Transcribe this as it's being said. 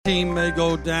team may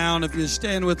go down. If you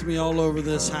stand with me all over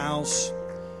this house.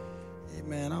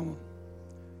 Amen. Our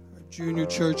junior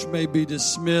church may be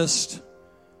dismissed.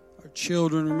 Our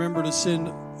children, remember to send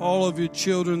all of your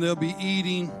children. They'll be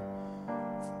eating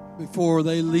before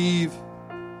they leave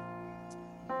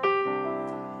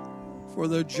for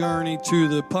their journey to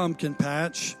the pumpkin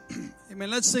patch. Amen.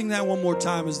 Let's sing that one more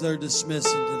time as they're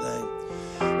dismissing today.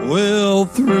 Well,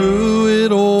 through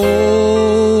it all,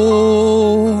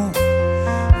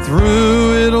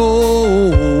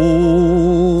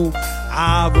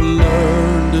 I've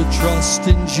learned to trust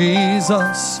in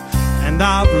Jesus, and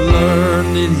I've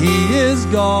learned that He is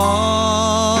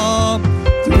God.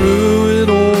 Through it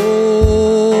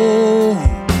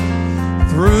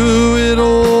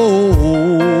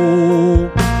all,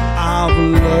 I've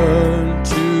learned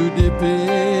to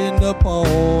depend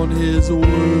upon His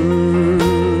word.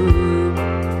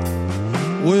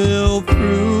 Well,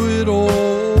 through it all,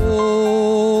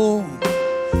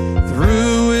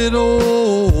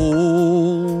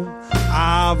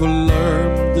 I've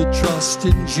learned to trust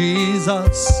in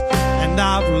Jesus, and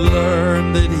I've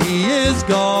learned that He is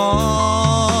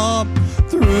God.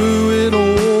 Through it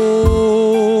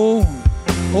all,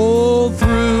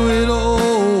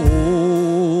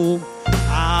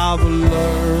 I've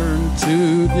learned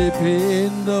to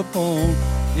depend upon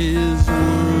His word.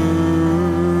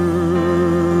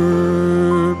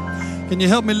 Can you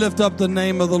help me lift up the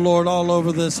name of the Lord all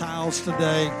over this house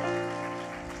today?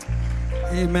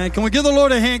 Amen. Can we give the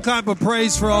Lord a hand clap of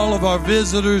praise for all of our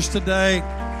visitors today?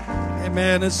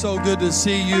 Amen. It's so good to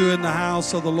see you in the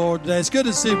house of the Lord today. It's good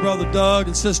to see Brother Doug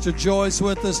and Sister Joyce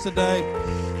with us today.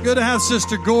 Good to have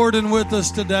Sister Gordon with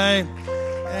us today.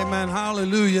 Amen.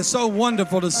 Hallelujah. So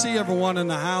wonderful to see everyone in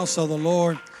the house of the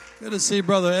Lord. Good to see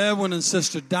Brother Edwin and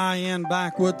Sister Diane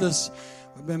back with us.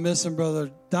 We've been missing Brother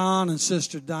Don and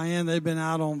Sister Diane. They've been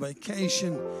out on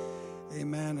vacation.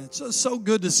 Amen. It's so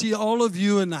good to see all of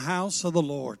you in the house of the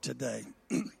Lord today.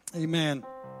 Amen.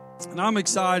 And I'm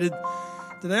excited.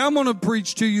 Today I'm going to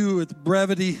preach to you with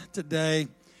brevity today.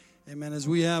 Amen. As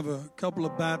we have a couple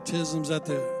of baptisms at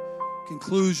the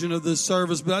conclusion of this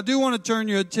service. But I do want to turn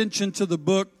your attention to the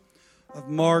book of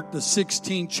Mark, the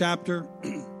 16th chapter.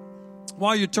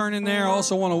 While you're turning there, I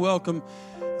also want to welcome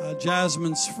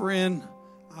Jasmine's friend.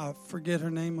 I forget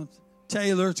her name.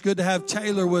 Taylor. It's good to have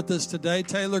Taylor with us today.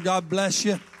 Taylor, God bless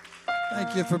you.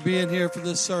 Thank you for being here for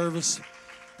this service.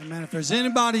 Amen. If there's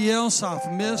anybody else I've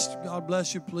missed, God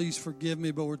bless you. Please forgive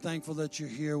me, but we're thankful that you're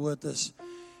here with us.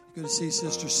 Good to see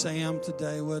Sister Sam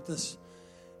today with us.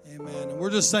 Amen. And we're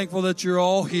just thankful that you're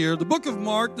all here. The book of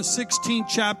Mark, the 16th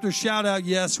chapter. Shout out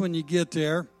yes when you get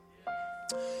there.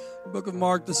 The book of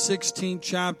Mark, the 16th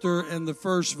chapter and the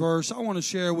first verse. I want to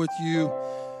share with you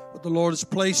what the Lord has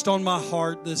placed on my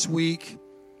heart this week.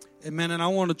 Amen. And I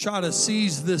want to try to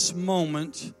seize this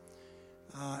moment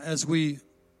as we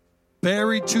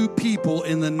bury two people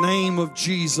in the name of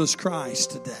Jesus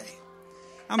Christ today.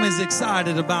 I'm as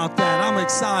excited about that. I'm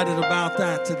excited about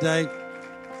that today.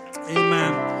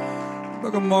 Amen.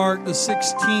 Book of Mark, the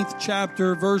 16th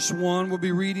chapter, verse 1. We'll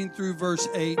be reading through verse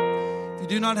 8. If you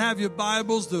do not have your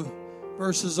Bibles, the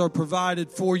verses are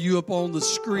provided for you up on the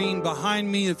screen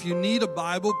behind me. If you need a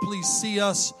Bible, please see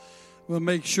us. We'll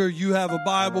make sure you have a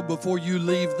Bible before you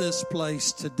leave this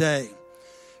place today.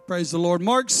 Praise the Lord.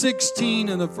 Mark 16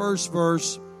 in the first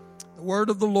verse, the word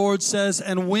of the Lord says,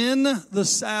 "And when the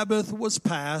Sabbath was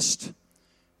past,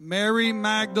 Mary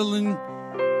Magdalene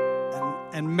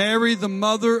and Mary, the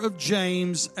mother of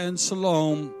James and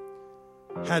Salome,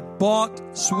 had bought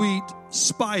sweet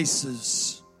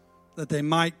spices that they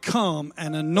might come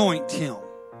and anoint him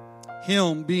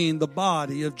being the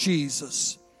body of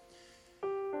Jesus."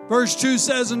 Verse 2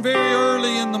 says, "And very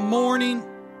early in the morning,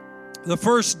 the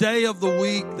first day of the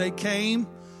week, they came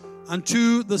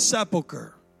unto the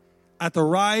sepulchre at the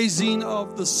rising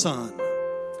of the sun.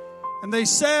 And they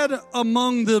said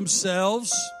among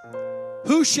themselves,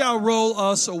 Who shall roll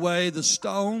us away the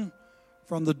stone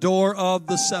from the door of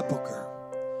the sepulchre?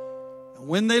 And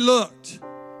when they looked,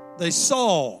 they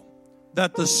saw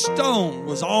that the stone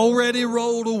was already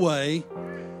rolled away,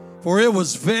 for it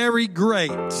was very great.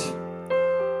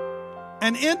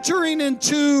 And entering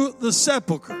into the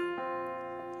sepulchre,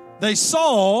 they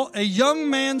saw a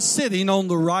young man sitting on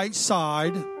the right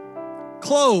side,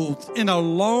 clothed in a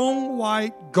long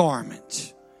white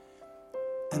garment.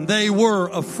 And they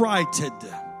were affrighted.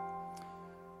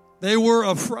 They were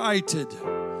affrighted.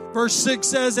 Verse 6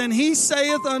 says, "And he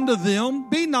saith unto them,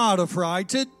 Be not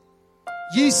affrighted.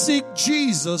 Ye seek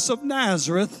Jesus of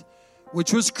Nazareth,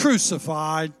 which was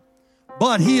crucified,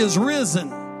 but he is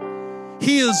risen.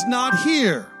 He is not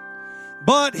here,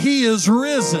 but he is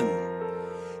risen.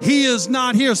 he is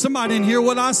not here. Somebody didn't hear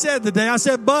what I said today. I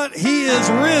said, but he is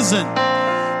risen.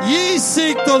 Ye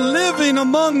seek the living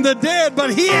among the dead,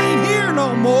 but he ain't here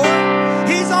no more.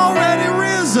 He's already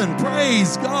risen.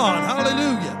 Praise God.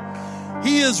 Hallelujah.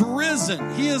 He is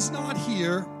risen. He is not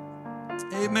here.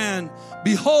 Amen.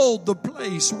 Behold the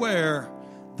place where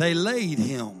they laid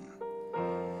him.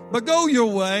 But go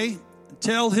your way and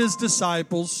tell his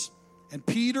disciples and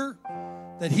Peter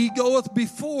that he goeth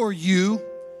before you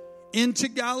into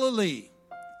Galilee,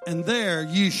 and there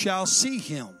ye shall see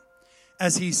him,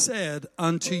 as he said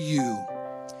unto you.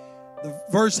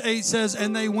 Verse 8 says,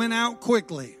 and they went out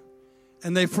quickly,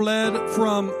 and they fled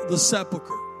from the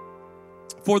sepulchre.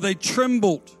 For they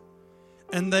trembled,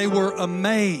 and they were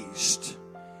amazed,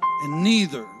 and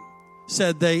neither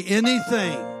said they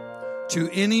anything to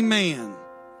any man,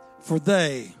 for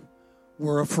they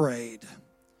were afraid.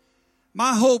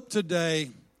 My hope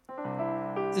today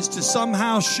is to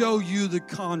somehow show you the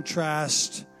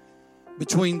contrast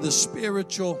between the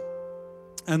spiritual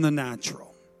and the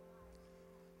natural.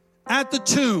 At the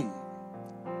tomb,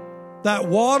 that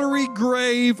watery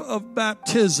grave of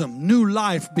baptism, new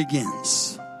life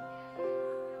begins.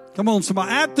 Come on,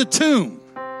 somebody. At the tomb,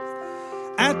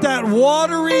 at that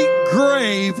watery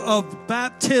grave of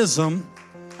baptism,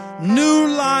 new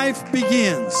life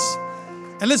begins.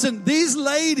 And listen, these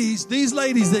ladies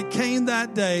that came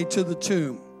that day to the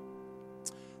tomb,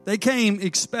 they came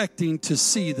expecting to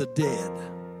see the dead.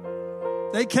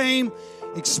 They came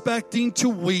expecting to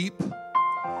weep.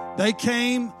 They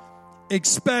came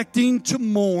expecting to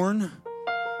mourn.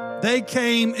 They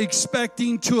came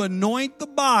expecting to anoint the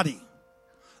body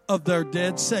of their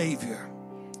dead Savior.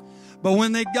 But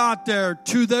when they got there,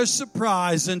 to their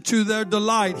surprise and to their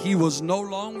delight, he was no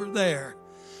longer there.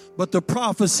 But the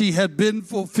prophecy had been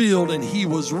fulfilled and he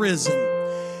was risen.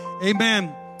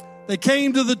 Amen. They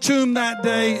came to the tomb that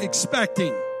day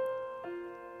expecting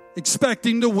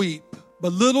to weep.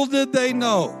 But little did they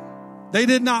know, they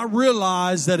did not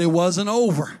realize that it wasn't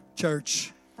over,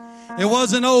 church. It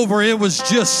wasn't over. It was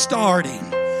just starting.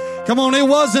 Come on, it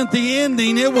wasn't the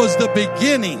ending. It was the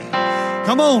beginning.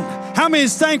 Come on. How many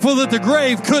is thankful that the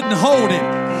grave couldn't hold him?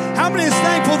 How many is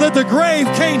thankful that the grave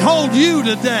can't hold you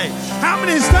today? How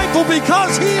many is thankful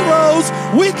because he rose,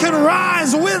 we can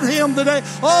rise with him today?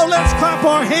 Oh, let's clap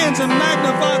our hands and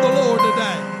magnify the Lord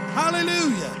today.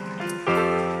 Hallelujah.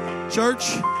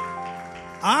 Church,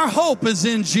 our hope is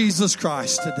in Jesus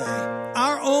Christ today.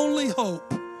 Our only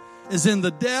hope is in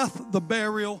the death, the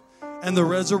burial, and the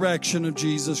resurrection of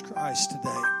Jesus Christ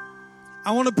today.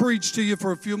 I want to preach to you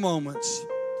for a few moments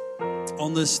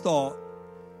on this thought.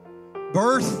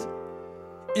 Birth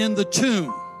in the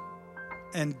tomb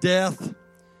and death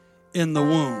in the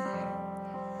womb.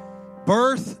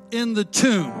 Birth in the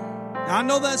tomb. Now, I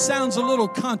know that sounds a little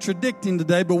contradicting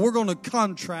today, but we're going to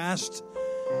contrast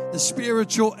the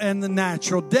spiritual and the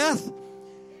natural. Death,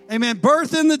 amen,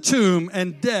 birth in the tomb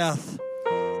and death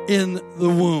in the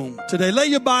womb. Today, lay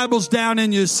your Bibles down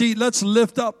in your seat. Let's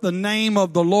lift up the name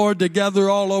of the Lord together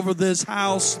all over this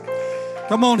house.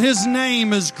 Come on, his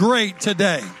name is great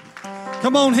today.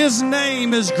 Come on, his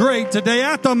name is great today.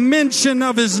 At the mention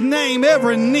of his name,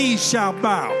 every knee shall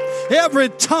bow. Every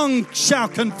tongue shall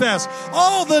confess.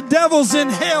 All the devils in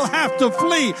hell have to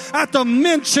flee at the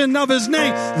mention of his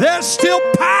name. There's still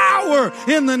power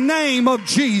in the name of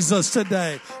Jesus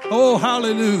today. Oh,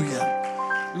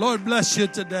 hallelujah. Lord bless you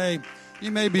today. You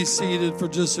may be seated for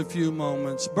just a few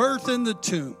moments. Birth in the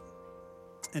tomb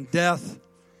and death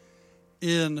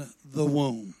in the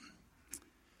womb.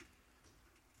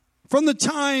 From the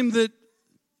time that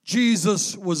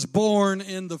Jesus was born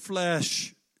in the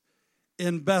flesh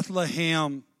in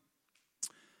Bethlehem,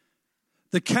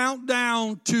 the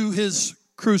countdown to his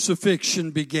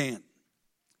crucifixion began.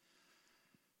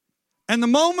 And the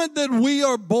moment that we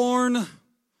are born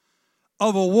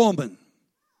of a woman,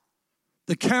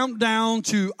 the countdown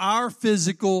to our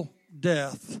physical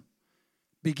death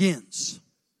begins.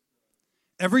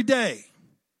 Every day,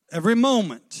 every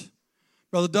moment,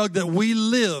 Brother Doug, that we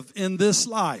live in this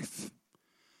life,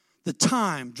 the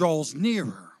time draws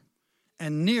nearer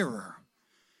and nearer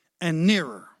and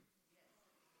nearer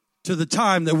to the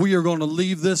time that we are going to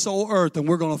leave this old earth and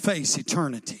we're going to face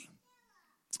eternity.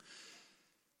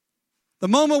 The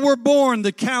moment we're born,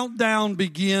 the countdown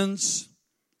begins.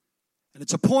 And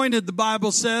it's appointed, the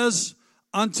Bible says,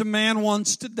 unto man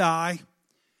once to die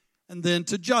and then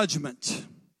to judgment.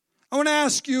 I want to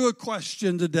ask you a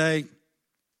question today.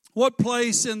 What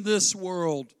place in this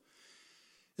world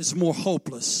is more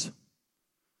hopeless?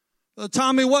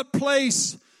 Tommy, what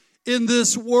place in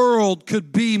this world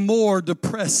could be more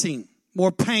depressing,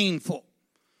 more painful,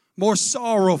 more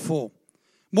sorrowful,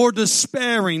 more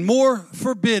despairing, more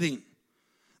forbidding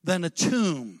than a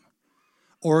tomb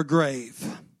or a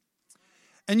grave.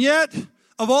 And yet,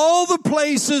 of all the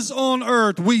places on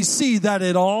earth, we see that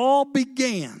it all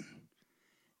began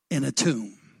in a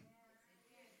tomb.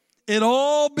 It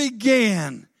all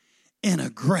began in a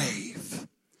grave.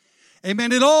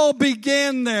 Amen. It all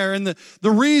began there. And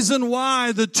the reason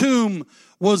why the tomb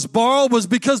was borrowed was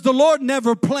because the Lord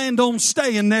never planned on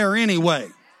staying there anyway.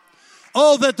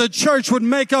 Oh, that the church would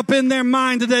make up in their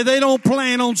mind today, they don't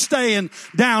plan on staying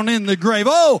down in the grave.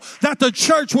 Oh, that the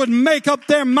church would make up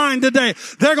their mind today,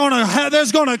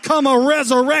 there's gonna come a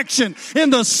resurrection in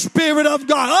the Spirit of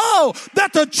God. Oh,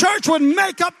 that the church would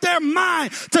make up their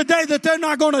mind today that they're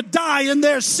not gonna die in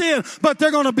their sin, but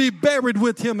they're gonna be buried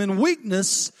with Him in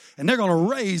weakness, and they're gonna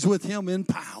raise with Him in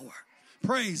power.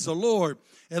 Praise the Lord.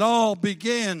 It all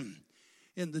began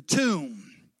in the tomb.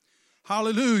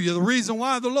 Hallelujah. The reason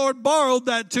why the Lord borrowed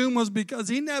that tomb was because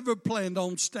He never planned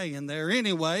on staying there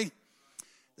anyway.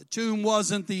 The tomb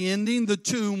wasn't the ending. The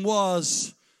tomb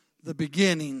was the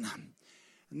beginning.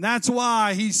 And that's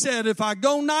why He said, if I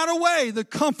go not away, the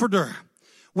Comforter,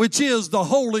 which is the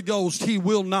Holy Ghost, He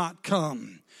will not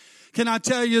come. Can I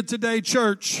tell you today,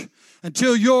 church,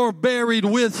 until you're buried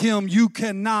with Him, you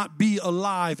cannot be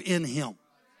alive in Him.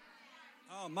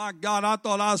 Oh, my God, I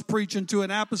thought I was preaching to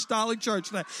an apostolic church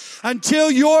today.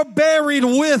 Until you're buried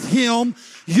with Him,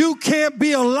 you can't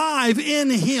be alive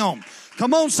in Him.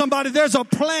 Come on, somebody, there's a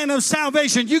plan of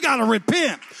salvation. You got to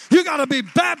repent. You got to be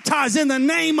baptized in the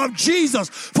name of Jesus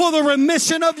for the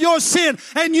remission of your sin.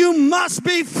 And you must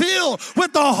be filled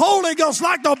with the Holy Ghost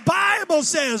like the Bible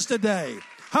says today.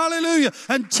 Hallelujah.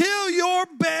 Until you're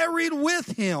buried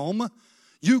with Him,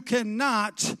 you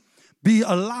cannot be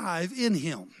alive in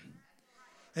Him.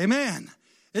 Amen.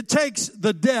 It takes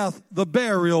the death, the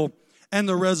burial, and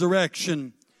the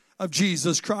resurrection of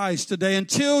Jesus Christ today.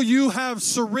 Until you have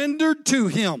surrendered to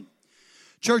Him,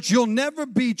 church, you'll never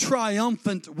be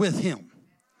triumphant with Him.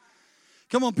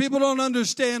 Come on, people don't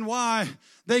understand why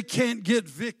they can't get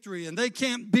victory and they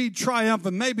can't be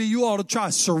triumphant. Maybe you ought to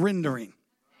try surrendering.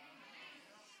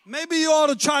 Maybe you ought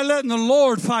to try letting the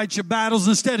Lord fight your battles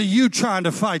instead of you trying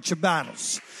to fight your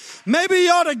battles. Maybe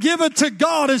you ought to give it to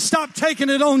God and stop taking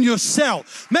it on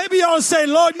yourself. Maybe you ought to say,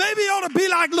 Lord, maybe you ought to be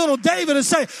like little David and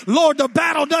say, Lord, the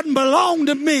battle doesn't belong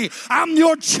to me. I'm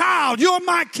your child. You're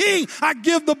my king. I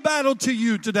give the battle to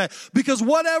you today. Because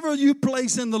whatever you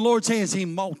place in the Lord's hands, He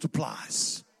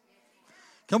multiplies.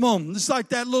 Come on. It's like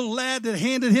that little lad that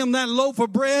handed him that loaf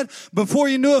of bread. Before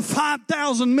you knew it,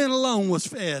 5,000 men alone was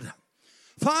fed.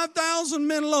 5,000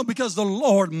 men alone, because the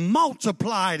Lord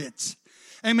multiplied it.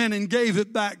 Amen. And gave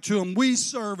it back to Him. We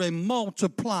serve a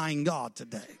multiplying God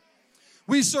today.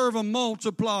 We serve a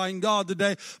multiplying God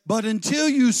today. But until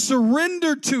you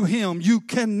surrender to Him, you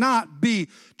cannot be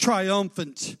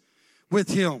triumphant with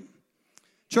Him.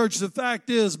 Church, the fact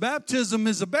is, baptism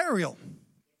is a burial.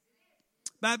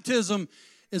 Baptism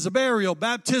is a burial.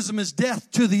 Baptism is death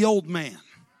to the old man.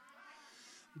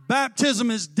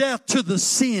 Baptism is death to the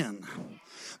sin.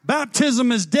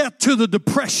 Baptism is death to the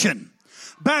depression.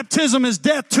 Baptism is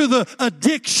death to the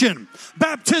addiction.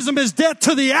 Baptism is death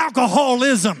to the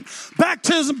alcoholism.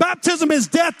 Baptism is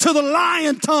death to the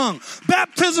lying tongue.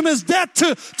 Baptism is death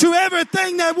to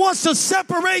everything that wants to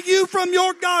separate you from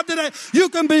your God today. You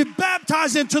can be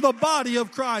baptized into the body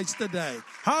of Christ today.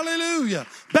 Hallelujah.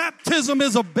 Baptism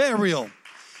is a burial.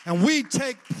 And we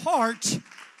take part,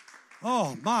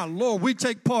 oh my Lord, we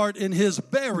take part in His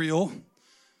burial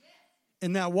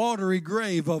in that watery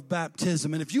grave of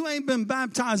baptism. And if you ain't been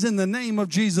baptized in the name of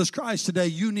Jesus Christ today,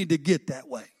 you need to get that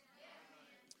way.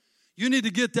 You need to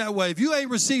get that way. If you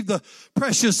ain't received the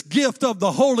precious gift of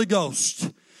the Holy Ghost,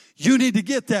 you need to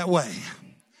get that way.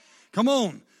 Come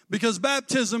on. Because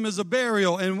baptism is a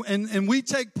burial, and we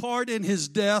take part in His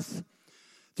death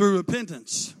through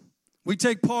repentance. We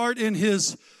take part in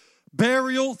His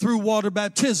burial through water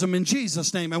baptism in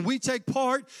Jesus' name. And we take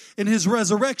part in His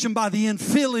resurrection by the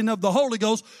infilling of the Holy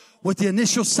Ghost with the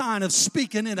initial sign of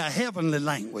speaking in a heavenly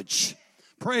language.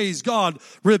 Praise God.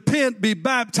 Repent, be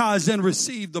baptized, and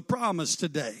receive the promise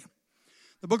today.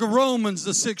 The book of Romans,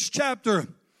 the 6th chapter,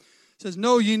 says,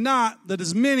 know ye not that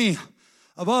as many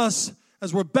of us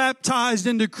as were baptized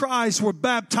into Christ were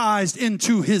baptized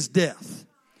into His death.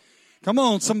 Come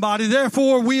on, somebody.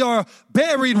 Therefore, we are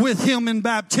buried with Him in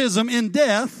baptism in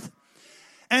death.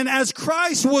 And as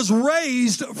Christ was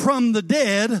raised from the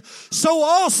dead, so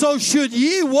also should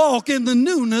ye walk in the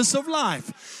newness of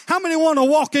life. How many want to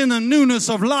walk in the newness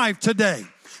of life today?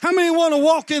 How many want to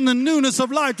walk in the newness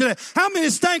of life today? How many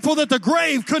is thankful that the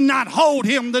grave could not hold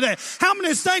him today? How many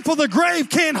is thankful the grave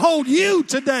can't hold you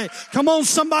today? Come on,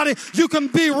 somebody. You can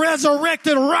be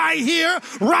resurrected right here,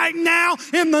 right now,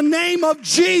 in the name of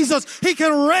Jesus. He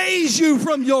can raise you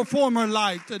from your former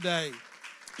life today.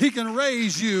 He can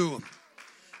raise you.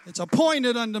 It's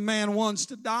appointed unto man once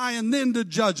to die and then to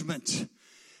judgment.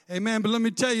 Amen. But let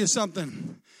me tell you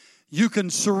something. You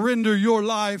can surrender your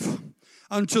life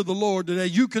unto the Lord today.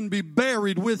 You can be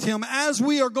buried with him, as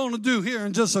we are going to do here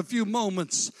in just a few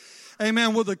moments.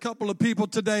 Amen. With a couple of people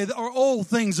today, our old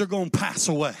things are going to pass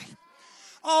away.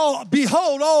 Oh,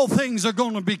 behold, all things are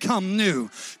going to become new.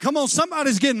 Come on,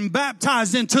 somebody's getting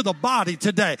baptized into the body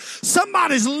today.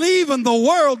 Somebody's leaving the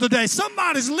world today.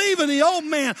 Somebody's leaving the old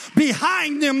man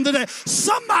behind them today.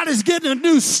 Somebody's getting a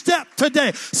new step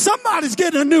today. Somebody's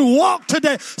getting a new walk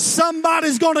today.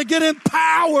 Somebody's going to get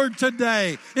empowered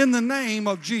today in the name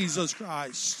of Jesus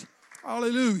Christ.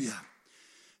 Hallelujah.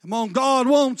 Come on, God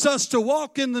wants us to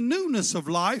walk in the newness of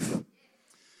life.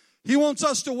 He wants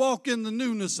us to walk in the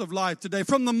newness of life today.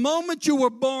 From the moment you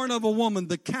were born of a woman,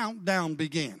 the countdown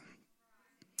began.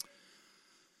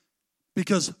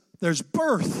 Because there's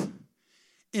birth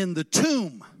in the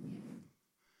tomb,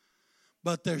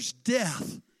 but there's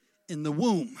death in the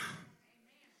womb.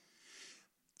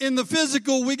 In the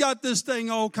physical, we got this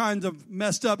thing all kinds of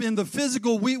messed up. In the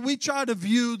physical, we try to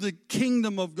view the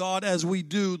kingdom of God as we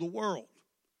do the world.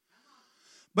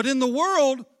 But in the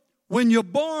world, when you're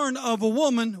born of a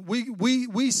woman,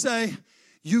 we say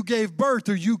you gave birth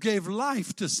or you gave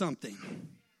life to something.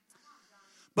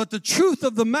 But the truth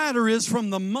of the matter is,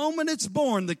 from the moment it's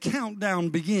born, the countdown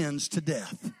begins to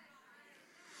death.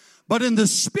 But in the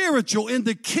spiritual, in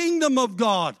the kingdom of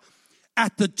God,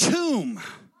 at the tomb,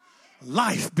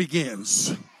 life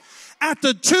begins. At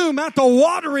the tomb, at the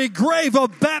watery grave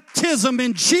of baptism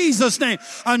in Jesus' name,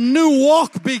 a new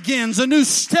walk begins, a new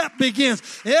step begins.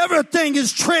 Everything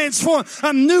is transformed.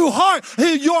 A new heart.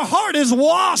 Your heart is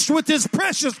washed with his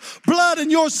precious blood,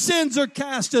 and your sins are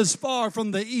cast as far from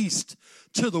the east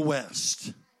to the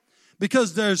west.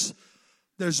 Because there's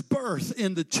birth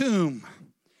in the tomb,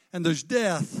 and there's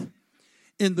death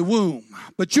in the womb.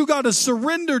 But you got to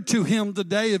surrender to him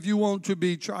today if you want to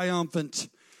be triumphant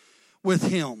with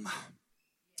him.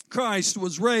 Christ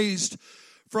was raised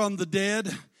from the dead,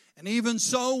 and even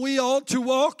so we ought to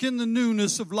walk in the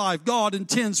newness of life. God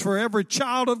intends for every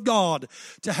child of God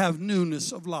to have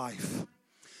newness of life.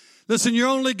 Listen, you're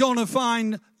only going to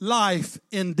find life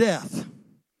in death.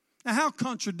 Now, how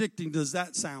contradicting does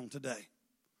that sound today?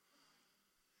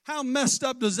 How messed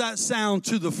up does that sound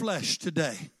to the flesh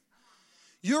today?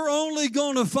 You're only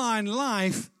going to find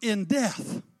life in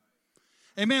death.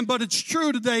 Amen. But it's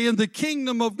true today in the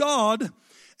kingdom of God.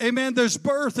 Amen. There's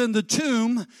birth in the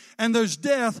tomb and there's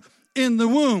death in the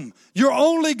womb. You're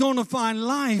only going to find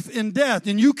life in death.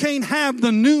 And you can't have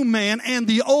the new man and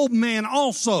the old man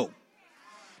also.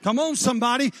 Come on,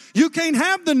 somebody. You can't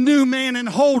have the new man and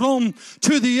hold on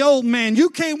to the old man. You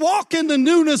can't walk in the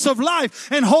newness of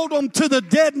life and hold on to the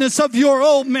deadness of your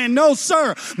old man. No,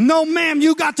 sir. No, ma'am.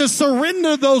 You got to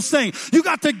surrender those things. You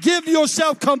got to give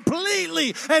yourself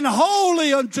completely and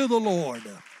wholly unto the Lord.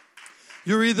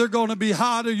 You're either going to be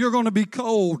hot or you're going to be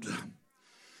cold.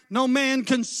 No man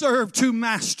can serve two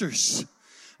masters.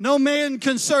 No man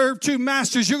can serve two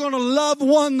masters. You're going to love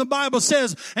one, the Bible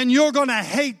says, and you're going to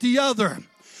hate the other.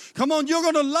 Come on, you're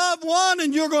going to love one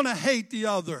and you're going to hate the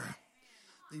other.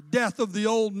 The death of the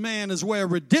old man is where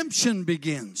redemption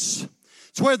begins.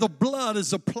 It's where the blood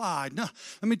is applied. Now,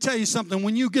 let me tell you something.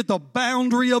 When you get the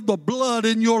boundary of the blood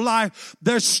in your life,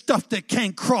 there's stuff that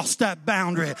can't cross that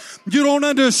boundary. You don't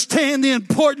understand the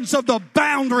importance of the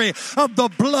boundary of the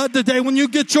blood today. When you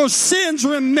get your sins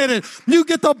remitted, you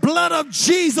get the blood of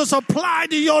Jesus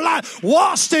applied to your life,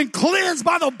 washed and cleansed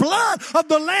by the blood of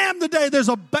the Lamb today. There's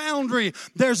a boundary.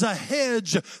 There's a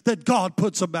hedge that God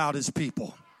puts about his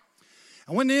people.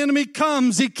 And when the enemy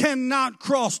comes, he cannot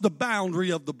cross the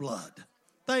boundary of the blood.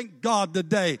 Thank God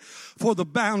today for the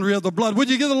boundary of the blood. Would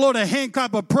you give the Lord a hand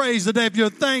clap of praise today if you're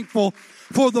thankful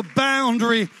for the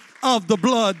boundary of the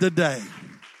blood today?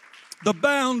 The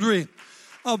boundary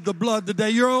of the blood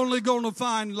today. You're only going to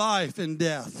find life in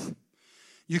death.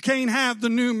 You can't have the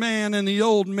new man and the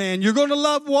old man. You're going to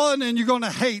love one and you're going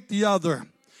to hate the other.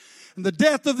 And the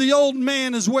death of the old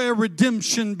man is where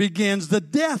redemption begins. The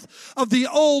death of the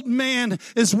old man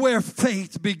is where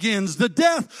faith begins. The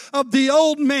death of the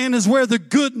old man is where the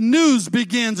good news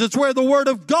begins. It's where the word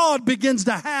of God begins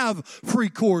to have free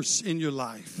course in your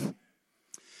life.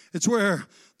 It's where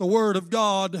the word of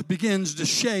God begins to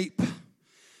shape,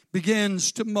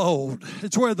 begins to mold.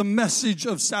 It's where the message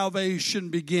of salvation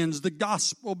begins. The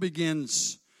gospel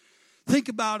begins. Think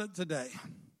about it today.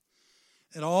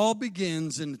 It all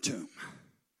begins in the tomb.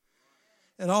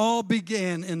 It all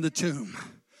began in the tomb.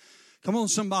 Come on,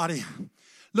 somebody.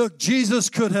 Look, Jesus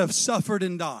could have suffered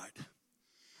and died.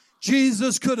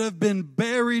 Jesus could have been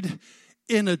buried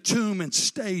in a tomb and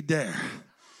stayed there.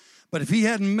 But if he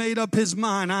hadn't made up his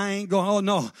mind, I ain't going, oh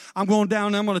no, I'm going down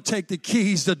and I'm going to take the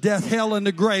keys to death, hell, and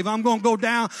the grave. I'm going to go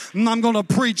down and I'm going to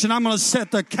preach and I'm going to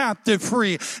set the captive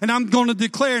free. And I'm going to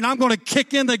declare and I'm going to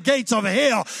kick in the gates of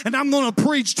hell and I'm going to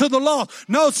preach to the lost.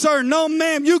 No, sir, no,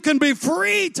 ma'am, you can be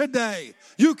free today.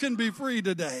 You can be free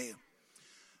today.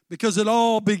 Because it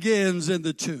all begins in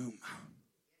the tomb.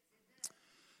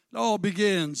 It all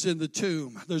begins in the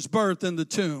tomb. There's birth in the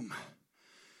tomb.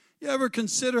 You ever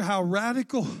consider how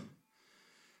radical,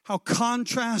 how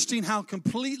contrasting, how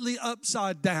completely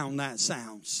upside down that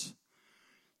sounds?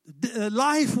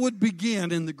 Life would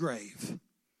begin in the grave.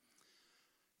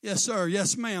 Yes, sir.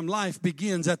 Yes, ma'am. Life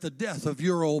begins at the death of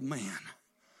your old man.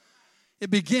 It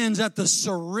begins at the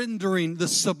surrendering, the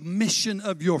submission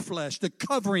of your flesh, the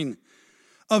covering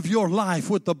of your life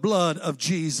with the blood of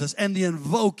Jesus and the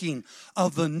invoking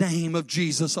of the name of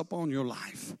Jesus upon your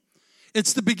life.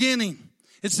 It's the beginning.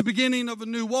 It's the beginning of a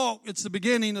new walk. It's the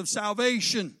beginning of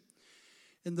salvation.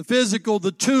 In the physical,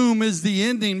 the tomb is the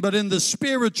ending, but in the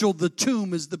spiritual, the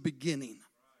tomb is the beginning.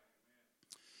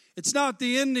 It's not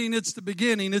the ending, it's the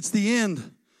beginning. It's the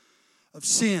end of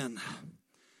sin.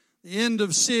 The end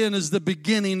of sin is the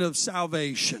beginning of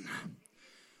salvation.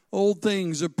 Old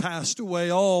things are passed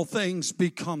away. All things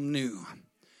become new.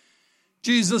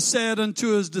 Jesus said unto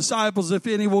his disciples, if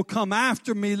any will come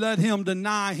after me, let him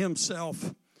deny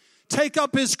himself. Take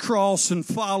up his cross and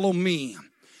follow me.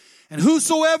 And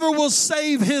whosoever will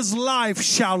save his life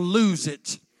shall lose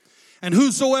it. And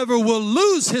whosoever will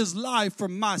lose his life for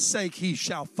my sake, he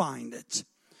shall find it.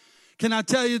 Can I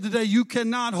tell you today, you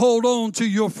cannot hold on to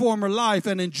your former life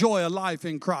and enjoy a life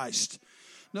in Christ.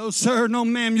 No, sir, no,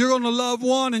 ma'am. You're going to love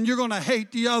one and you're going to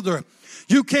hate the other.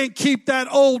 You can't keep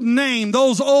that old name,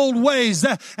 those old ways,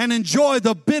 and enjoy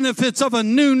the benefits of a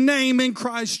new name in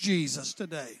Christ Jesus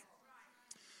today.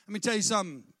 Let me tell you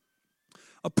something.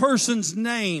 A person's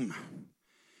name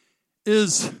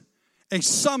is a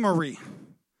summary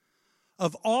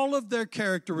of all of their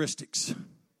characteristics.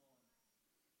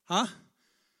 Huh?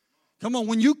 Come on,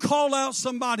 when you call out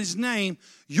somebody's name,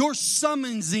 you're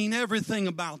summoning everything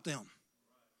about them.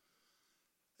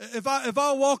 If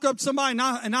I walk up to somebody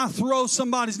and I throw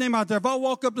somebody's name out there, if I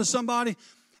walk up to somebody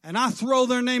and I throw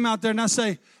their name out there and I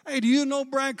say, hey, do you know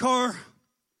Brad Carr?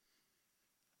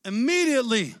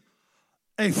 Immediately,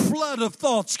 a flood of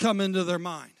thoughts come into their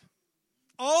mind.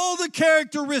 All the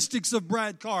characteristics of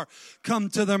Brad Carr come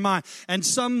to their mind. And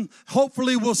some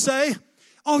hopefully will say,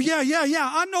 oh, yeah,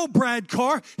 I know Brad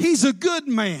Carr. He's a good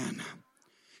man.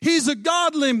 He's a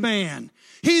godly man.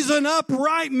 He's an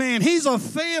upright man. He's a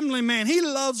family man. He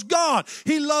loves God.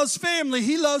 He loves family.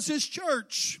 He loves his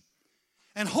church.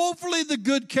 And hopefully the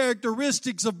good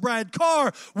characteristics of Brad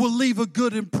Carr will leave a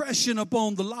good impression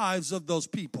upon the lives of those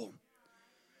people.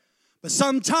 But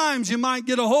sometimes you might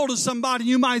get a hold of somebody,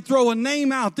 you might throw a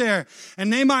name out there,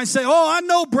 and they might say, oh, I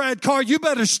know Brad Carr, you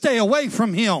better stay away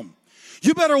from him.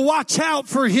 You better watch out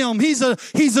for him. He's a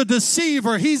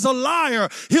deceiver. He's a liar.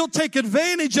 He'll take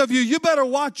advantage of you. You better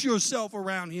watch yourself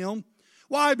around him.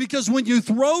 Why? Because when you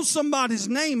throw somebody's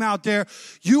name out there,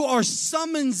 you are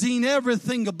summoning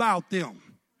everything about them.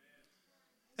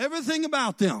 Everything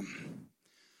about them.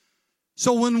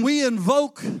 So when we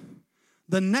invoke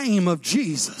the name of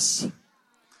Jesus,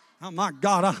 oh my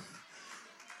God,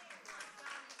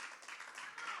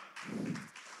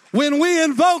 when we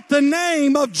invoke the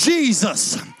name of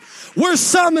Jesus, we're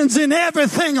summoning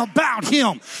everything about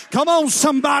him. Come on,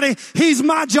 somebody. He's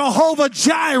my Jehovah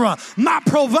Jireh, my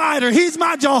provider. He's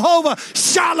my Jehovah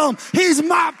Shalom. He's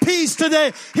my peace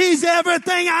today. He's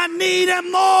everything I need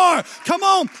and more. Come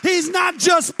on. He's not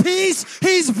just peace.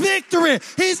 He's victory.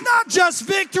 He's not just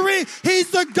victory.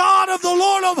 He's the God of the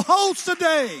Lord of hosts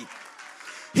today.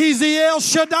 He's the El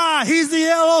Shaddai. He's the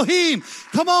Elohim.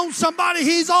 Come on, somebody.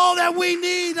 He's all that we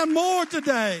need and more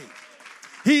today.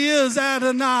 He is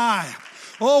Adonai.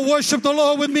 Oh, worship the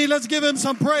Lord with me. Let's give him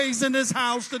some praise in this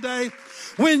house today.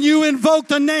 When you invoke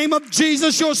the name of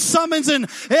Jesus, you're summoning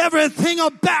everything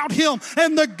about him.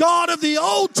 And the God of the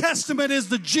Old Testament is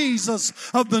the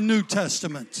Jesus of the New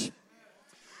Testament.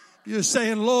 You're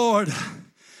saying, Lord,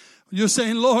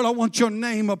 I want your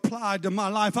name applied to my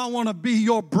life. I want to be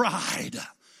your bride.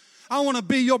 I want to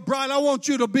be your bride. I want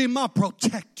you to be my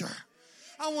protector.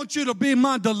 I want you to be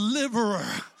my deliverer.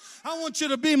 I want you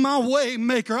to be my way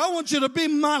maker. I want you to be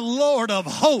my Lord of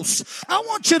hosts. I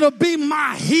want you to be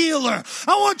my healer.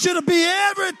 I want you to be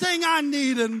everything I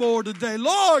need and more today.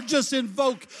 Lord, just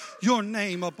invoke your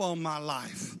name upon my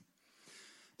life.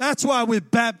 That's why we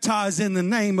baptize in the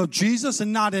name of Jesus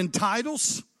and not in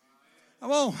titles.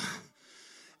 Come on.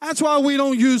 That's why we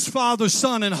don't use Father,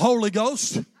 Son, and Holy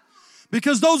Ghost.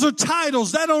 Because those are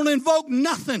titles. That don't invoke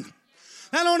nothing.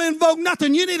 That don't invoke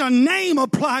nothing. You need a name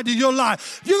applied to your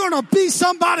life. You're going to be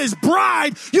somebody's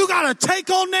bride. You got to take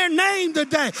on their name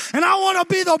today. And I want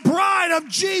to be the bride of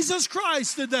Jesus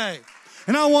Christ today.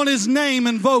 And I want his name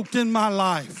invoked in my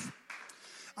life.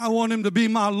 I want him to be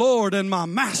my Lord and my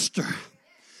master.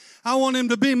 I want him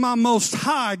to be my most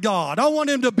high God. I want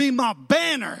him to be my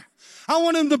banner. I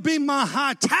want him to be my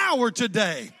high tower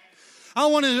today. I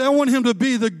want him to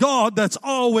be the God that's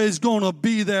always going to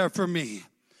be there for me.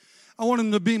 I want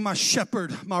him to be my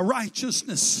shepherd, my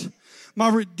righteousness, my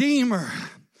redeemer,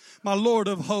 my Lord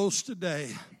of hosts today.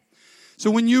 So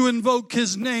when you invoke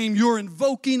his name, you're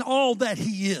invoking all that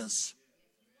he is.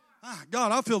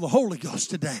 God, I feel the Holy Ghost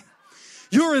today.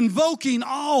 You're invoking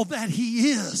all that he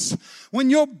is. When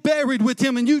you're buried with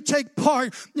him and you take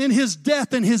part in his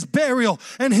death and his burial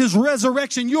and his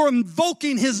resurrection, you're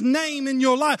invoking his name in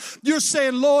your life. You're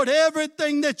saying, Lord,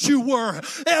 everything that you were,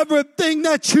 everything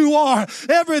that you are,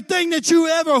 everything that you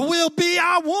ever will be,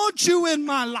 I want you in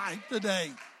my life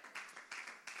today.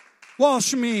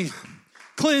 Wash me,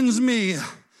 cleanse me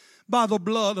by the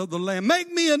blood of the Lamb. Make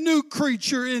me a new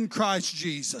creature in Christ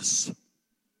Jesus.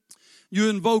 You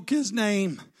invoke his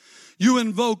name. You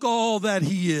invoke all that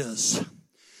he is.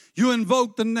 You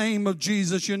invoke the name of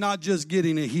Jesus. You're not just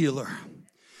getting a healer.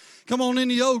 Come on, in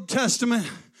the Old Testament,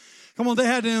 come on, they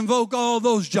had to invoke all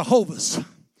those Jehovahs.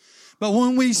 But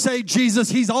when we say Jesus,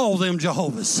 he's all them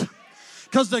Jehovahs.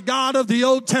 Because the God of the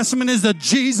Old Testament is the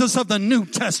Jesus of the New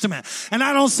Testament. And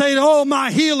I don't say, oh, my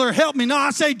healer, help me. No, I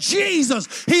say,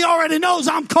 Jesus. He already knows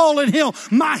I'm calling him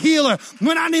my healer.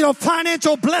 When I need a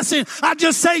financial blessing, I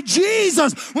just say,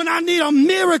 Jesus. When I need a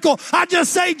miracle, I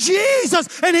just say,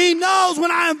 Jesus. And he knows when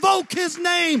I invoke his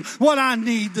name what I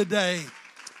need today.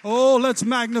 Oh, let's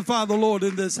magnify the Lord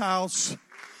in this house.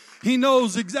 He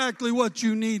knows exactly what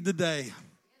you need today.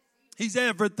 He's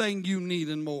everything you need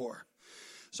and more.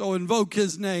 So invoke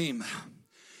his name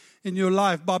in your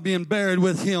life by being buried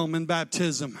with him in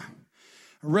baptism,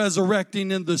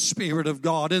 resurrecting in the Spirit of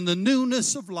God, in the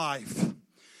newness of life.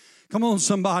 Come on,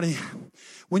 somebody.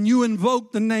 When you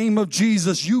invoke the name of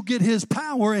Jesus, you get his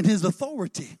power and his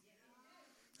authority.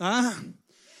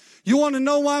 You want to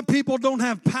know why people don't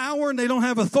have power and they don't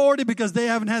have authority? Because they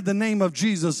haven't had the name of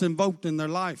Jesus invoked in their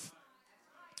life.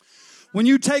 When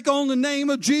you take on the name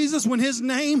of Jesus, when his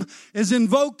name is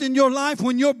invoked in your life,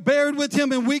 when you're buried with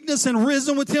him in weakness and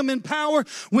risen with him in power,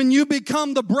 when you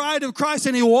become the bride of Christ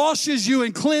and he washes you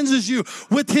and cleanses you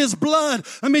with his blood,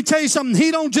 let me tell you something.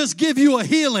 He don't just give you a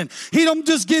healing. He don't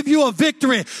just give you a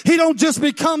victory. He don't just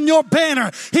become your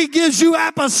banner. He gives you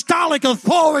apostolic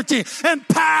authority and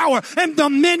power and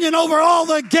dominion over all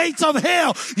the gates of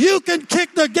hell. You can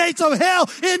kick the gates of hell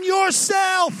in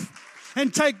yourself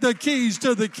and take the keys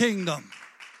to the kingdom.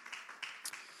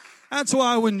 That's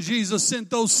why when Jesus sent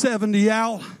those 70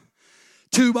 out,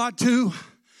 2 by 2,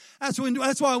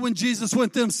 that's why when Jesus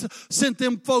sent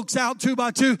them folks out 2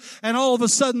 by 2, and all of a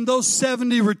sudden those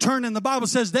 70 returned, and the Bible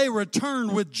says they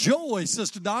returned with joy,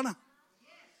 Sister Donna.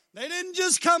 They didn't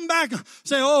just come back and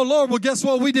say, oh, Lord, well, guess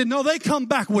what? We didn't know. They come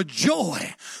back with joy.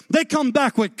 They come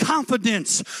back with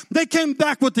confidence. They came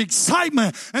back with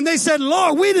excitement. And they said,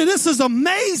 Lord, this is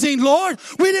amazing, Lord.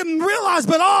 We didn't realize,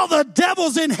 but all the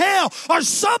devils in hell are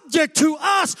subject to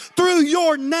us through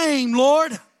your name,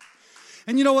 Lord.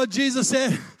 And you know what Jesus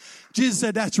said? Jesus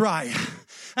said, that's right.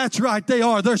 That's right, they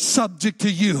are. They're subject to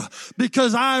you.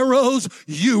 Because I rose,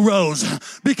 you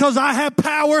rose. Because I have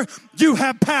power, you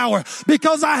have power.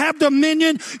 Because I have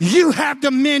dominion, you have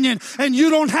dominion. And you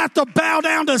don't have to bow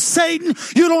down to Satan.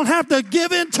 You don't have to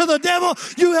give in to the devil.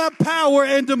 You have power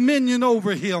and dominion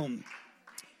over him.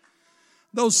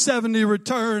 Those 70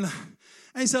 returned.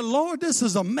 And he said, Lord, this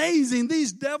is amazing.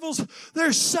 These devils,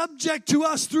 they're subject to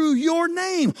us through your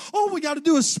name. All we got to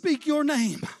do is speak your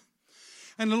name.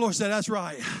 And the Lord said, that's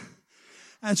right.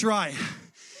 That's right.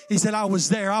 He said, I was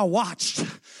there. I watched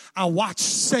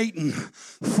Satan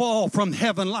fall from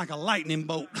heaven like a lightning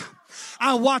bolt.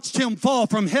 I watched him fall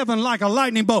from heaven like a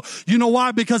lightning bolt. You know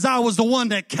why? Because I was the one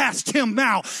that cast him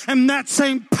out. And that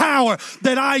same power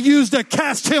that I used to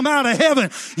cast him out of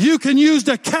heaven, you can use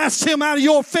to cast him out of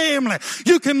your family.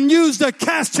 You can use to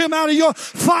cast him out of your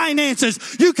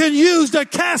finances. You can use to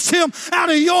cast him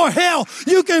out of your health.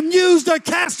 You can use to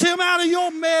cast him out of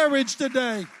your marriage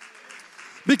today.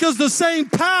 Because the same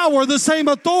power, the same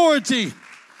authority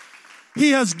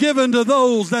He has given to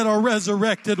those that are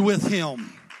resurrected with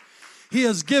Him. He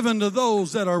has given to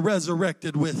those that are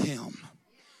resurrected with Him.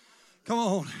 Come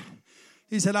on.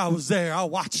 He said, I was there. I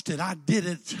watched it. I did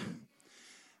it.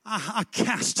 I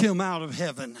cast him out of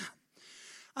heaven.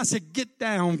 I said, get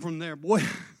down from there, boy.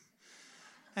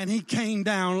 And he came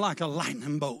down like a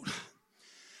lightning bolt.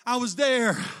 I was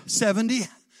there, 70.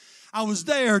 I was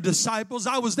there, disciples.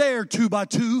 I was there, 2 by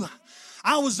 2.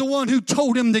 I was the one who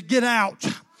told him to get out.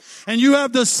 And you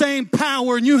have the same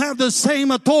power and you have the same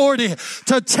authority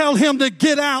to tell him to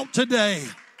get out today.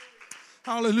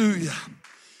 Hallelujah.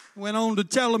 Went on to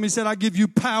tell him, he said, I give you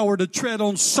power to tread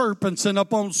on serpents and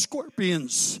upon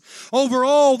scorpions, over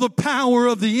all the power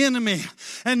of the enemy,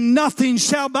 and nothing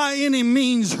shall by any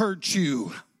means hurt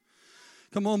you.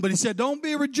 Come on, but he said, don't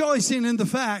be rejoicing in the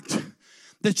fact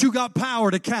that you got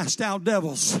power to cast out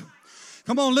devils.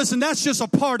 Come on, listen, that's just a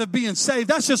part of being saved.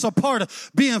 That's just a part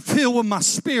of being filled with my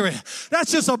spirit.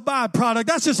 That's just a byproduct.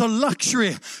 That's just a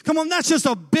luxury. Come on, that's just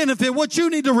a benefit. What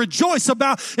you need to rejoice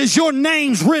about is your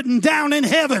name's written down in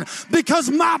heaven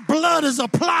because my blood is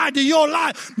applied to your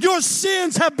life. Your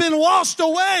sins have been washed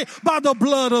away by the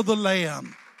blood of the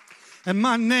Lamb. And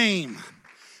my name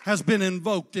has been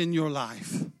invoked in your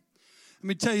life. Let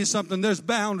me tell you something. There's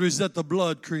boundaries that the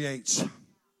blood creates.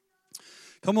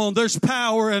 Come on, there's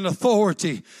power and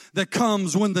authority that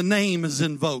comes when the name is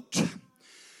invoked.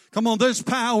 Come on, there's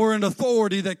power and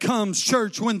authority that comes,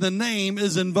 church, when the name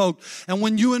is invoked. And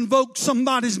when you invoke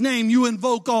somebody's name, you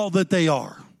invoke all that they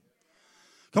are.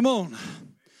 Come on.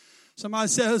 Somebody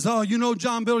says, oh, you know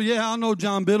John Biddle? Yeah, I know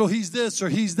John Biddle. He's this or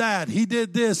he's that. He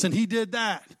did this and he did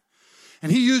that.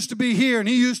 And he used to be here and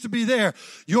he used to be there.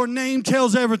 Your name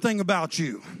tells everything about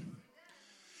you.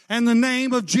 And the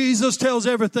name of Jesus tells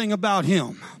everything about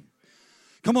him.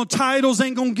 Come on, titles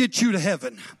ain't going to get you to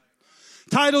heaven.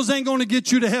 Titles ain't going to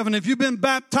get you to heaven. If you've been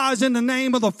baptized in the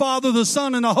name of the Father, the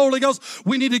Son, and the Holy Ghost,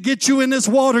 we need to get you in this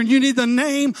water. And you need the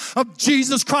name of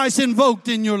Jesus Christ invoked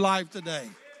in your life today.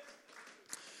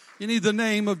 You need the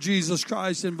name of Jesus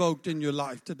Christ invoked in your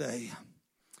life today.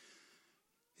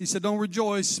 He said, don't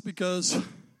rejoice because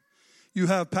you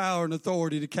have power and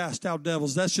authority to cast out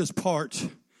devils. That's just part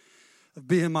of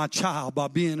being my child, by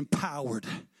being empowered,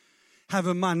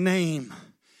 having my name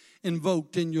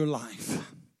invoked in your life.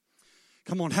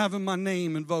 Come on, having my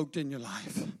name invoked in your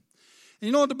life. And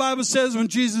you know what the Bible says when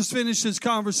Jesus finished his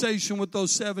conversation with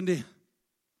those 70?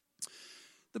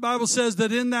 The Bible says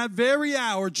that in that very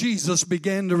hour, Jesus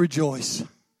began to rejoice.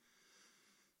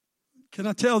 Can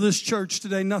I tell this church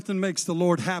today, nothing makes the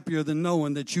Lord happier than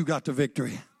knowing that you got the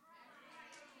victory.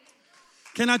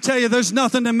 Can I tell you, there's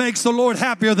nothing that makes the Lord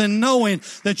happier than knowing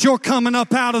that you're coming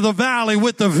up out of the valley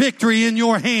with the victory in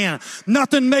your hand.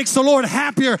 Nothing makes the Lord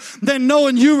happier than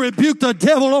knowing you rebuke the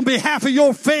devil on behalf of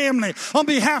your family, on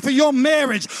behalf of your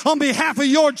marriage, on behalf of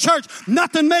your church.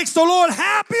 Nothing makes the Lord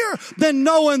happier than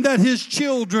knowing that his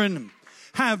children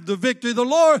have the victory.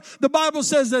 The Bible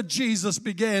says that Jesus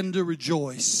began to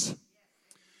rejoice.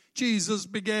 Jesus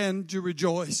began to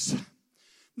rejoice.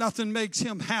 Nothing makes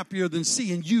him happier than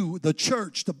seeing you, the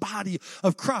church, the body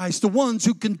of Christ, the ones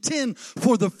who contend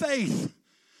for the faith.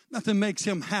 Nothing makes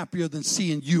him happier than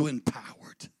seeing you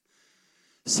empowered,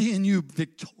 seeing you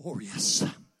victorious,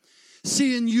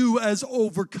 seeing you as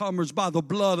overcomers by the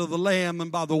blood of the Lamb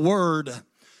and by the word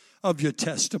of your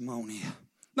testimony.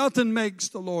 Nothing makes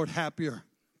the Lord happier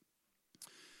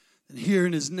than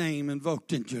hearing his name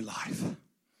invoked into your life.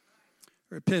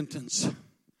 Repentance.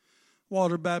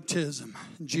 Water baptism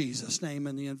in Jesus' name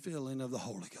and the infilling of the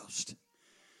Holy Ghost.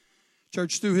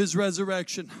 Church, through his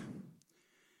resurrection,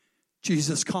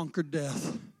 Jesus conquered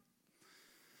death.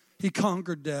 He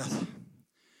conquered death.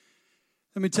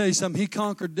 Let me tell you something. He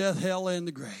conquered death, hell, and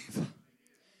the grave.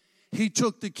 He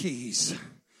took the keys.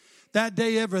 That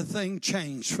day, everything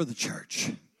changed for the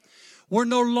church. We're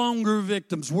no longer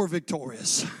victims. We're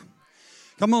victorious.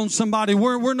 Come on, somebody.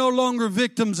 We're no longer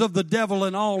victims of the devil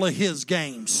and all of his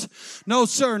games. No,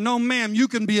 sir. No, ma'am. You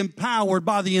can be empowered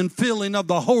by the infilling of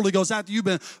the Holy Ghost after you've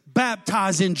been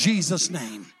baptized in Jesus'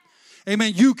 name.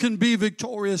 Amen. You can be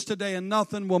victorious today, and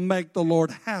nothing will make the Lord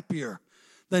happier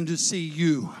than to see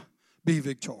you be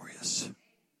victorious.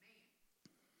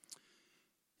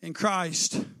 In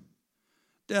Christ,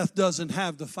 death doesn't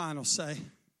have the final say.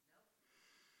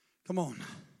 Come on.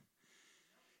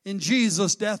 In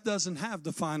Jesus, death doesn't have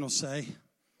the final say.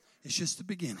 It's just the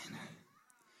beginning.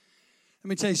 Let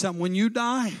me tell you something. When you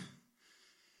die,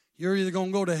 you're either going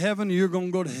to go to heaven or you're going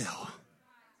to go to hell.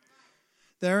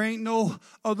 There ain't no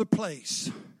other place.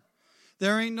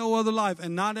 There ain't no other life.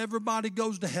 And not everybody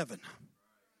goes to heaven.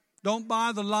 Don't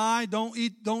buy the lie.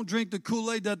 Don't drink the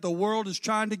Kool-Aid that the world is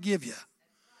trying to give you.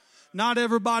 Not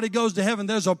everybody goes to heaven.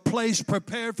 There's a place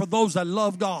prepared for those that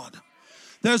love God.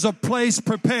 There's a place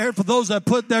prepared for those that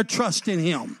put their trust in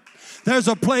Him. There's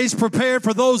a place prepared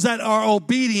for those that are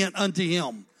obedient unto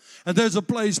Him. And there's a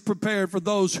place prepared for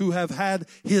those who have had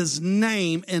His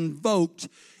name invoked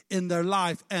in their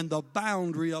life and the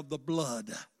boundary of the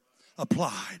blood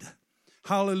applied.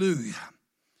 Hallelujah.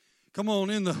 Come on,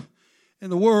 in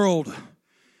the world,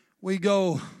 we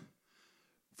go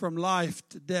from life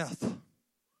to death.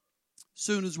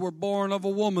 Soon as we're born of a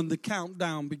woman, the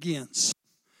countdown begins.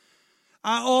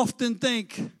 I often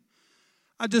think,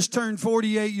 I just turned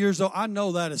 48 years old. I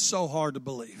know that is so hard to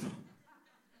believe.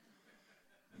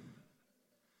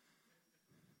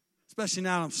 Especially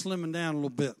now I'm slimming down a little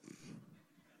bit.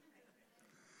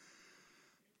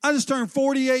 I just turned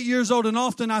 48 years old, and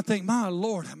often I think, my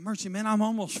Lord, have mercy, man, I'm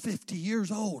almost 50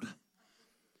 years old.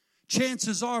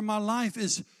 Chances are my life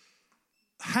is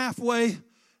halfway,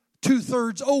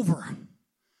 2/3 over.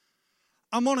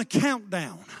 I'm on a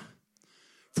countdown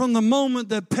from the moment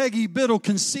that Peggy Biddle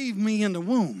conceived me in the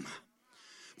womb.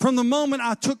 From the moment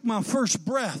I took my first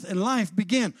breath and life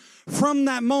began, from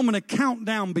that moment a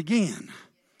countdown began.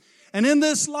 And in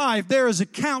this life, there is a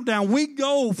countdown. We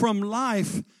go from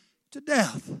life to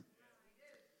death.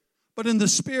 But in the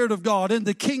Spirit of God, in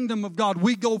the kingdom of God,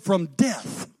 we go from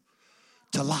death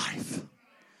to life.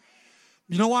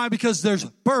 You know why? Because there's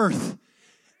birth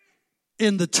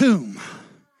in the tomb.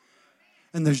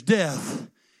 And there's death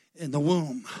in the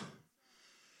womb.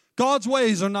 God's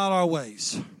ways are not our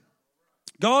ways.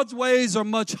 God's ways are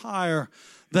much higher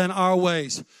than our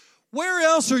ways. Where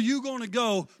else are you going to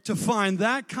go to find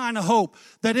that kind of hope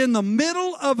that in the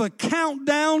middle of a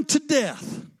countdown to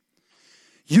death,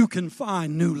 you can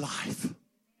find new life?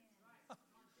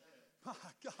 My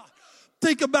God.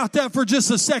 Think about that for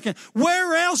just a second.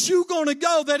 Where else you going to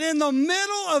go that in the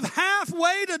middle of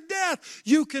halfway to death,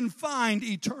 you can find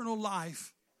eternal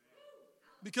life?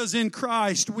 Because in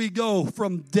Christ, we go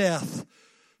from death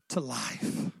to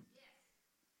life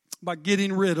by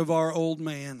getting rid of our old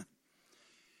man.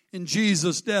 In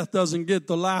Jesus, death doesn't get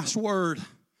the last word.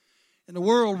 In the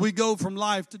world, we go from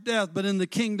life to death, but in the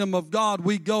kingdom of God,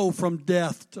 we go from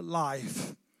death to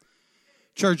life.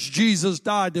 Church, Jesus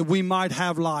died that we might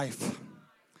have life.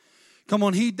 Come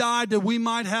on, He died that we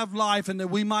might have life and that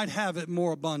we might have it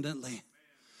more abundantly.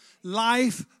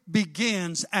 Life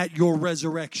begins at your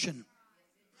resurrection.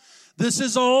 This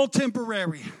is all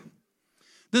temporary.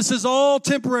 This is all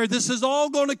temporary. This is all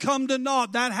going to come to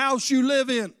naught. That house you live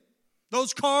in,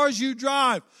 those cars you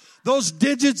drive, those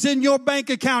digits in your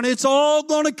bank account, it's all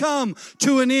going to come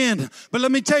to an end. But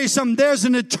let me tell you something. There's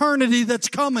an eternity that's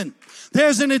coming.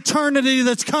 There's an eternity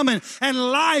that's coming. And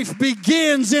life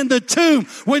begins in the tomb.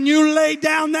 When you lay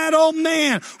down that old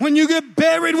man, when you get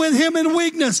buried with Him in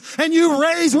weakness and you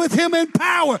raise with Him in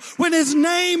power, when His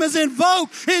name is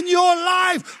invoked in your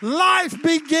life, life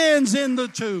begins in the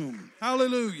tomb.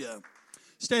 Hallelujah.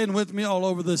 Stand with me all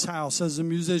over this house as the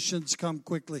musicians come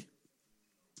quickly.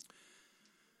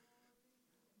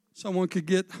 Someone could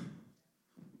get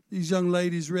these young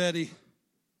ladies ready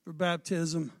for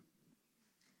baptism.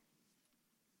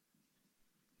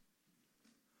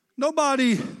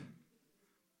 Nobody,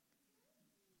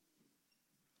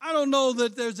 I don't know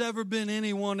that there's ever been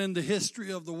anyone in the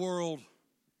history of the world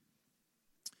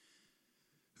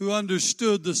who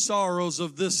understood the sorrows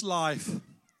of this life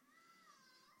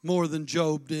more than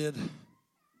Job did.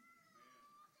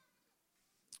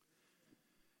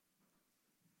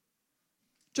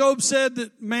 Job said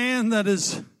that man that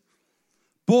is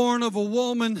born of a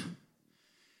woman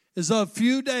is of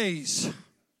few days,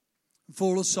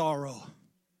 full of sorrow.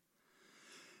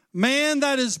 Man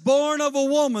that is born of a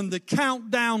woman, the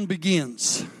countdown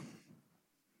begins.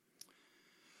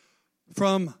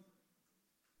 From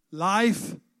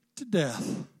life to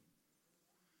death.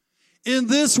 In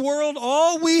this world,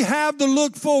 all we have to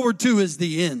look forward to is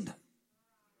the end.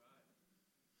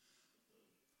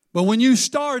 But when you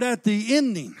start at the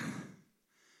ending,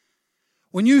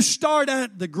 when you start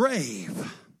at the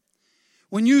grave,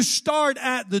 when you start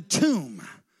at the tomb,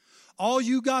 all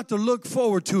you got to look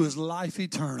forward to is life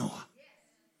eternal.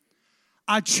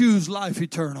 I choose life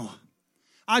eternal.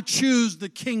 I choose the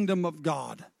kingdom of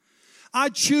God. I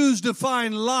choose to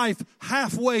find life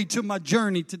halfway to my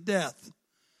journey to death.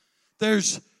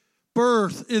 There's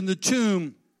birth in the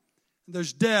tomb.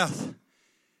 There's death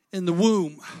in the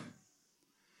womb.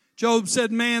 Job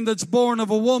said, man that's born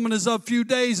of a woman is of few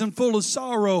days and full of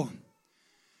sorrow.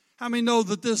 How many know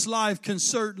that this life can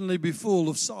certainly be full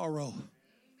of sorrow?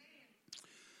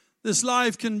 This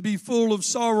life can be full of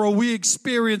sorrow. We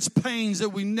experience pains that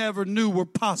we never knew were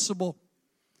possible.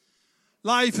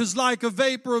 Life is like a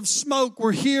vapor of smoke.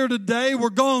 We're here today,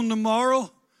 we're gone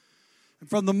tomorrow. And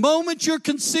from the moment you're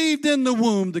conceived in the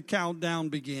womb, the countdown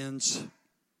begins.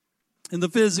 In the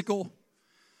physical,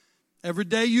 every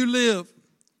day you live,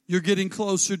 you're getting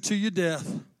closer to your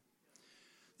death.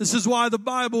 This is why the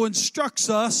Bible instructs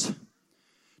us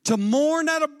to mourn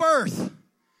at a birth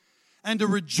and to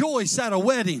rejoice at a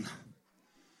wedding.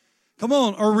 Come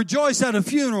on, or rejoice at a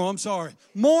funeral, I'm sorry.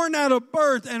 Mourn at a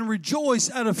birth and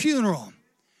rejoice at a funeral.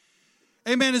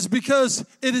 Amen. It's because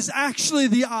it is actually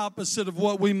the opposite of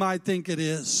what we might think it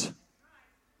is.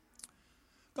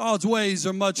 God's ways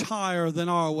are much higher than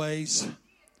our ways.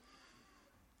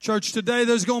 Church, today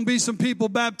there's going to be some people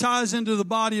baptized into the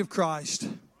body of Christ.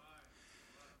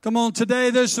 Come on, today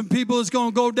there's some people that's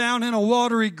going to go down in a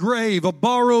watery grave, a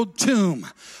borrowed tomb,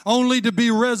 only to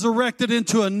be resurrected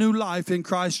into a new life in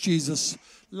Christ Jesus.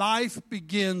 Life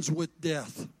begins with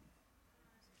death.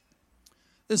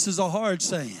 This is a hard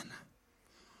saying.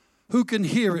 Who can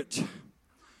hear it?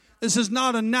 This is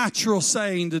not a natural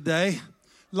saying today.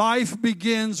 Life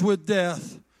begins with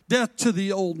death. Death to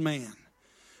the old man.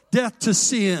 Death to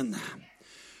sin.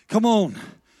 Come on.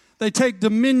 They take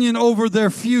dominion over their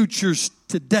futures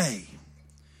today.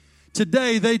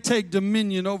 Today they take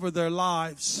dominion over their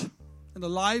lives. And the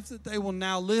life that they will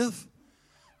now live,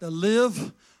 they'll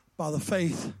live by the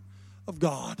faith of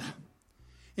God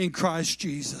in Christ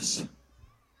Jesus.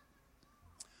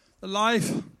 The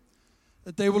life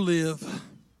that they will live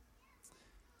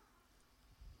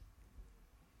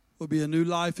will be a new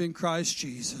life in Christ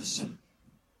Jesus.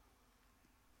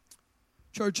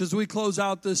 Church, as we close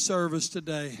out this service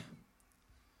today,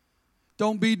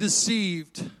 don't be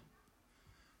deceived.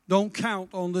 Don't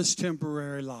count on this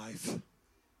temporary life.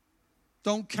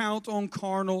 Don't count on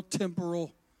carnal,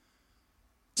 temporal,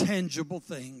 tangible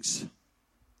things.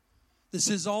 This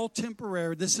is all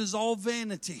temporary. This is all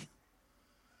vanity.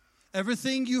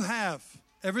 Everything you have,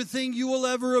 everything you will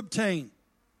ever obtain,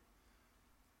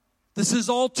 this is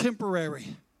all temporary.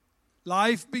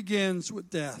 Life begins with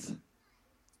death.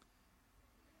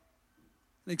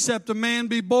 Except a man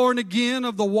be born again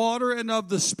of the water and of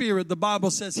the Spirit, the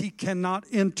Bible says he cannot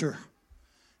enter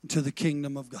into the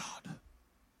kingdom of God.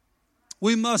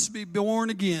 We must be born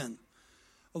again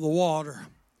of the water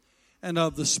and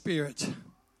of the Spirit.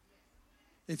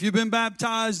 If you've been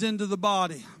baptized into the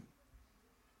body,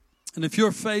 and if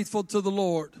you're faithful to the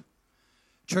Lord,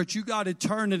 church, you got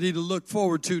eternity to look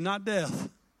forward to, not death.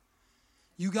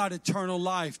 You got eternal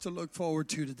life to look forward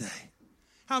to today.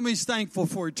 How many's thankful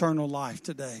for eternal life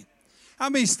today? How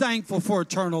many's thankful for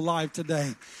eternal life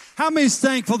today? How many's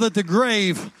thankful that the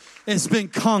grave has been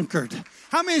conquered?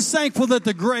 How many's thankful that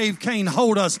the grave can't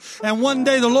hold us? And one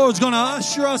day the Lord's going to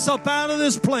usher us up out of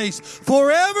this place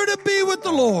forever to be with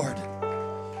the Lord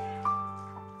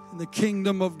in the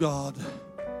kingdom of God.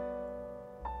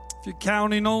 If you're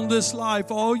counting on this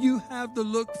life, all you have to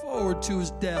look forward to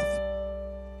is death.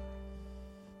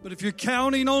 But if you're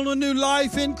counting on a new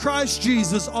life in Christ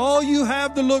Jesus, all you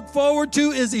have to look forward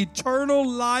to is eternal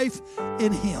life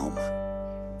in Him.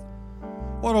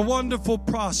 What a wonderful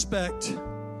prospect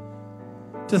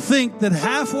to think that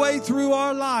halfway through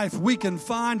our life we can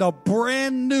find a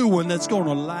brand new one that's going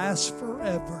to last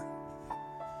forever.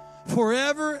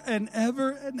 Forever and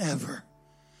ever and ever.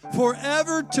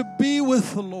 Forever to be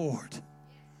with the Lord.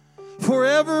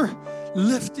 Forever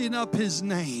lifting up His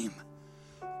name.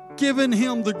 Giving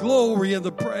Him the glory and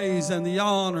the praise and the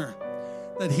honor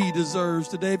that He deserves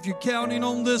today. If you're counting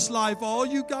on this life, all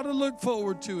you got to look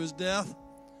forward to is death.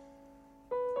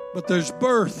 But there's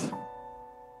birth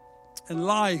and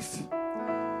life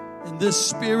in this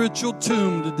spiritual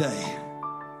tomb today.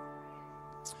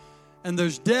 And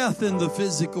there's death in the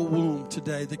physical womb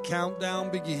today. The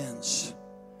countdown begins.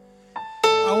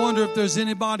 I wonder if there's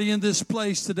anybody in this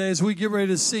place today as we get ready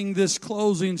to sing this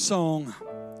closing song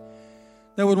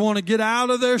that would want to get out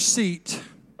of their seat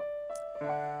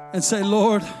and say,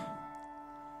 Lord,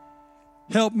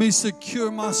 help me secure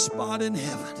my spot in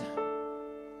heaven.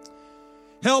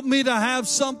 Help me to have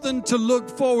something to look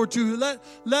forward to.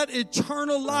 Let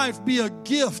eternal life be a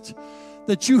gift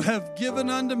that you have given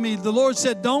unto me. The Lord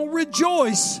said, don't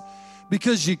rejoice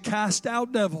because you cast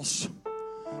out devils.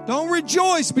 Don't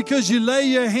rejoice because you lay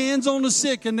your hands on the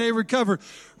sick and they recover.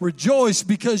 Rejoice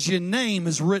because your name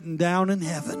is written down in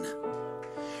heaven.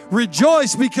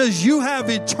 Rejoice because you have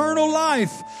eternal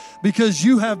life, because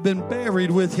you have been buried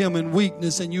with Him in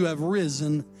weakness and you have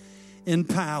risen in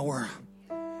power.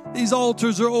 These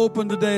altars are open today.